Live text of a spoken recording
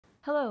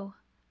Hello,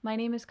 my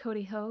name is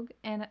Coty Hogue,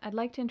 and I'd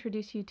like to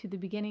introduce you to the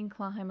Beginning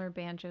Clawhammer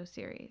Banjo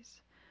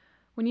series.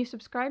 When you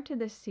subscribe to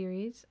this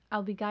series,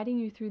 I'll be guiding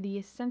you through the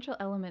essential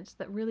elements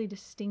that really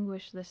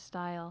distinguish this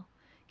style,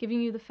 giving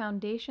you the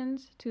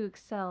foundations to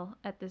excel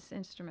at this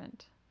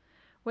instrument.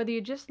 Whether you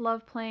just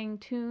love playing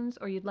tunes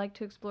or you'd like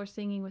to explore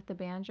singing with the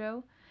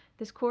banjo,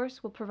 this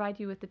course will provide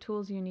you with the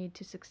tools you need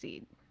to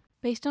succeed.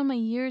 Based on my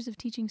years of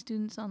teaching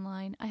students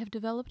online, I have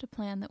developed a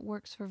plan that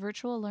works for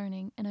virtual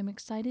learning, and I'm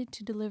excited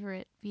to deliver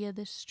it via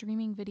this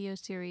streaming video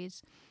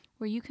series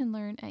where you can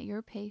learn at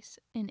your pace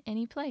in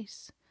any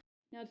place.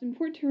 Now, it's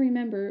important to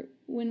remember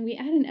when we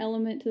add an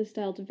element to the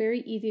style, it's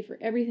very easy for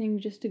everything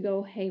just to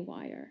go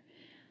haywire.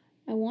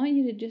 I want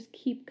you to just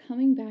keep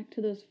coming back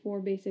to those four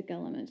basic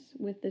elements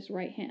with this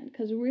right hand,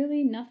 because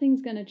really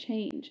nothing's going to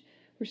change.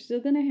 We're still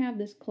going to have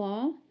this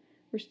claw,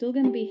 we're still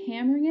going to be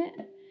hammering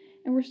it,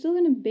 and we're still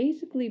going to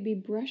basically be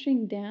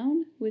brushing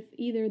down with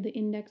either the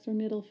index or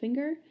middle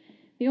finger.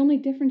 The only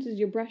difference is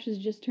your brush is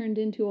just turned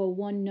into a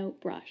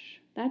one-note brush.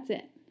 That's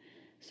it.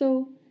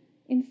 So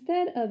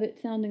instead of it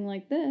sounding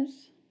like this,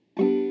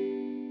 it's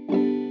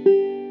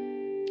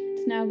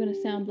now going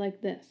to sound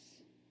like this.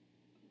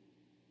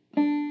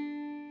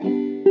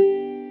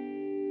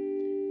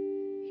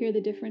 Hear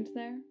the difference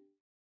there?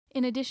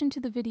 In addition to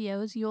the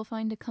videos, you'll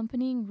find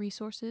accompanying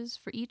resources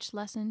for each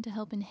lesson to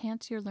help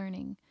enhance your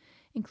learning,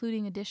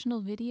 including additional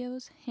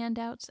videos,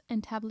 handouts,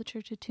 and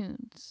tablature to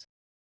tunes.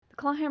 The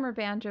Clawhammer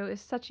Banjo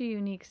is such a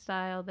unique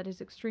style that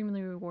is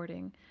extremely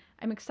rewarding.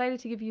 I'm excited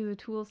to give you the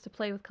tools to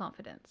play with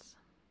confidence.